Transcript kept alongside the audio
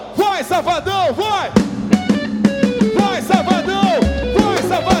safadão, vai! Vai, safadão! Vai,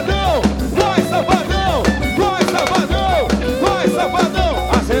 safadão! Vai, safadão! Vai, safadão! Vai, safadão!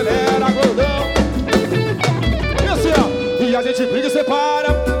 Acelera, gordão! E assim, ó. E a gente briga e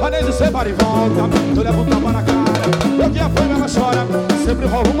separa, a gente separa e volta. Eu levo um tapa na cara, eu que apanho, ela chora. Sempre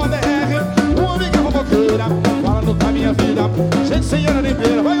rola uma DR, uma amiga fofoqueira. Fala no da minha vida, gente sem era nem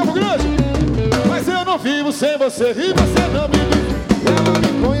beira. Vai, Campo Grande! Mas eu não vivo sem você e você não me vive. Ela me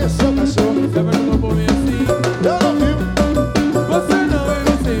conheceu, cachorro. Você vai no bom assim. Eu não vivo. Você não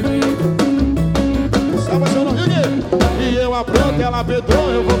vive sem mim. Sabe, eu não vivo. E eu apronto, ela pedou,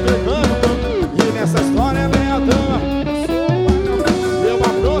 eu vou pegando. E nessa história ela é a dama. Eu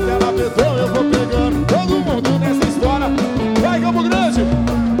apronto, ela pedou, eu vou pegando. Todo mundo nessa história. Vai, Campo Grande!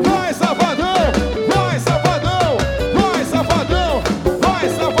 Vai, safadão! Vai, safadão! Vai, safadão! Vai,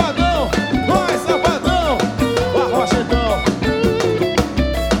 safadão! Vai, safadão! Vai, rocha, então!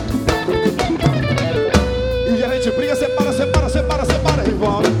 E a gente briga, separa, separa, separa, separa e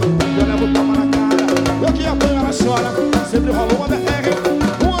volta. Eu levo o tapa na cara, eu que apanho, ela chora. Sempre rolou uma DR,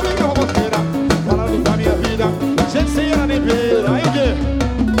 uma amiga roboteira. Falando da minha vida, gente sem ela nem beira. Aí o quê?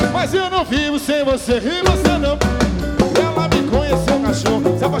 Mas eu não vivo sem você e você não. Ela me conheceu,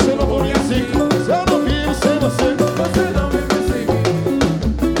 cachorro, se apaixonou por mim assim. Eu não vivo sem você, Você não vive sem mim.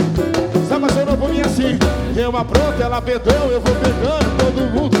 se apaixonou por mim assim. Eu apronto, ela pedou, eu vou pegando. Todo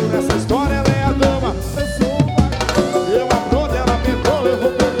mundo nessa história, ela é a dama. Eu apronto, ela pedou, eu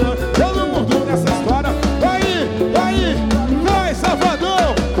vou pegando. Todo mundo nessa história. Vai, vai, vai,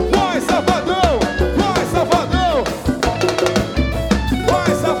 safadão! Vai, safadão! Vai, safadão!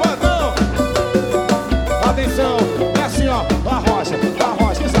 Vai, safadão! Atenção, é assim, ó, a rocha,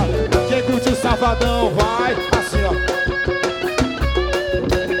 quem sabe? Quem curte o safadão, vai, assim, ó.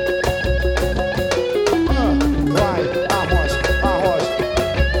 Vai, a rocha.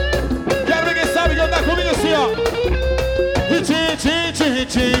 Quero ver quem sabe cantar comigo assim, ó. Ritim, tim, tim,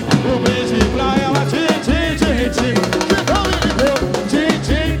 tim, um brinde pra ela, tim, tim, tim, tim. Que não me ligou, tim,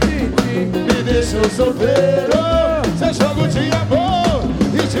 tim, tim, tim, me deixou solteiro. Cê jogo de amor,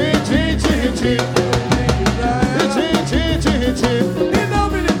 ritim, tim, tim, tim. E não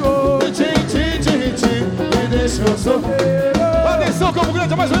me ligou. Me deixou solteiro. Atenção, Campo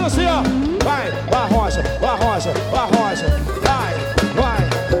Grande, mais ou menos assim, ó. Vai, vai, rocha, vai, rocha, vai, rocha. Vai, vai,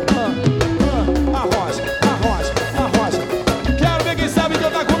 a rocha, a rocha, a rocha. Quero ver quem sabe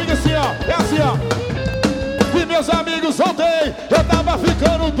cantar comigo assim, ó. É assim, ó. E meus amigos soltei, eu tava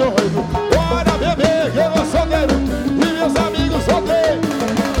ficando doido. Bora beber, que eu vou solteiro. E meus amigos soltei.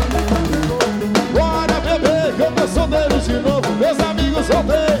 Bora beber, que eu tô solteiro de novo. Meus amigos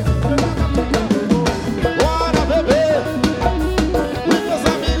soltei. Bora beber. E meus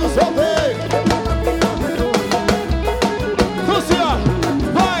amigos soltei. Então assim, ó.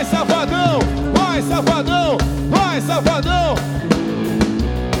 Vai, safadão. Vai, safadão. Vai, safadão.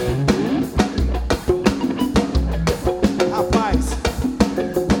 Rapaz,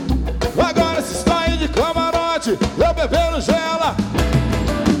 agora se está aí de camarote, eu bebendo gela.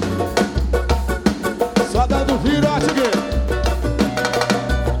 Só dando virote aqui.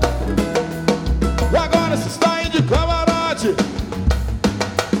 E agora se está aí de camarote.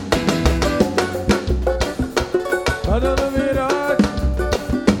 Tá dando virote.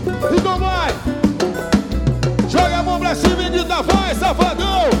 Então vai. Joga a mão pra cima e grita: vai,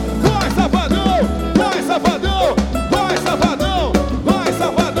 safadão. Vai, safadão. Vai, safadão. Vai, safadão. Vai,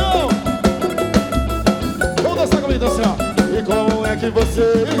 safadão. Vamos dançar comigo, assim, ó. E como é que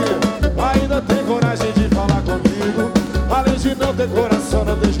você ainda tem coragem de falar comigo? Além de não ter coração,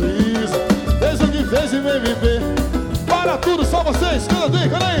 não tem juízo. Fez o que fez e vem viver. Para tudo, só vocês, canta aí,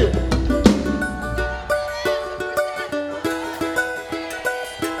 canta aí.